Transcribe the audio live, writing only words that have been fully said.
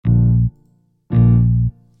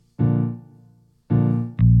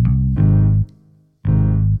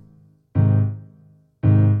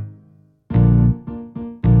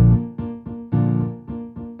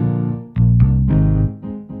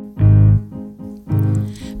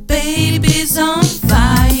Baby's on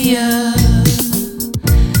fire.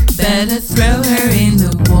 Better throw her in the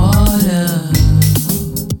water.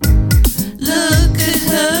 Look at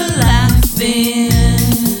her laughing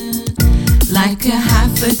like a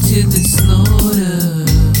heifer to the slaughter.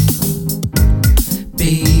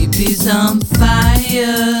 Baby's on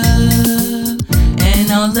fire,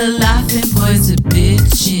 and all the laughing boys are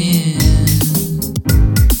bitching,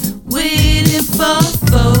 waiting for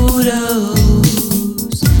photos.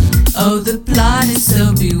 Oh, the plot is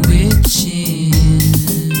so bewitching.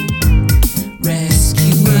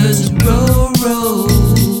 Rescuers row, row,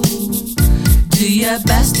 do your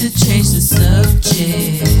best to change the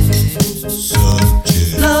subject.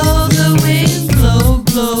 Blow the wind, blow,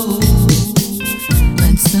 blow,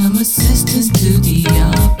 lend some assistance to the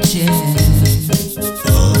object.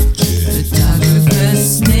 Photographer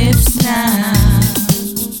snips now.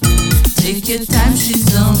 Take your time,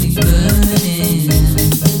 she's only burning.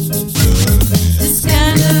 This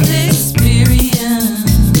kind of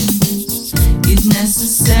experience is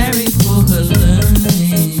necessary for her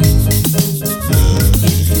learning.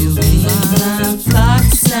 If you read my flock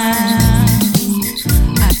sound,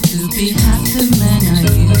 I could be half the man I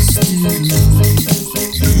used to.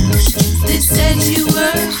 They said you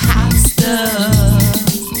were half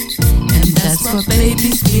stuffed, and that's what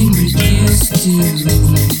baby's been reduced to.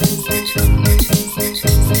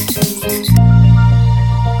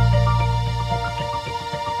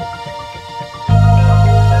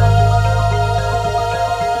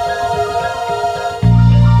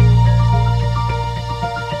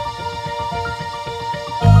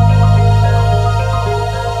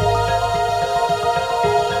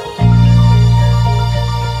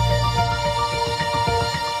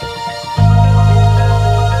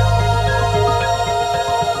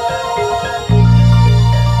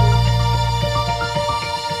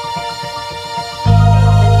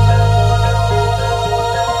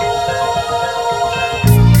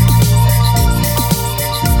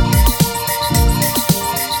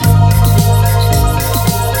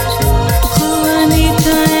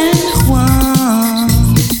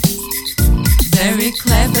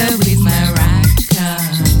 Clever with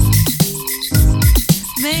maracas,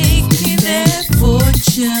 making their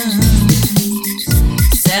fortunes,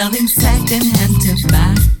 selling second-hand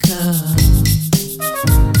tobacco.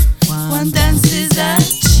 One dances at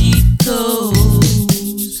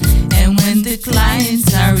Chico's, and when the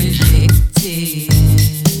clients are evicted,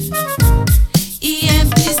 he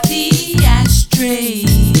empties the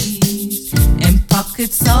ashtrays and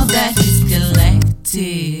pockets all that he's collected.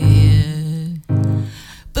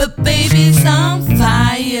 But baby's on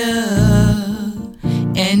fire,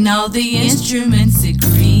 and all the instruments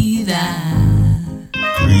agree that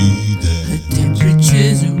her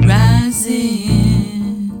temperature's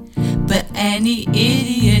rising. But any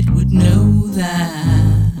idiot would know that.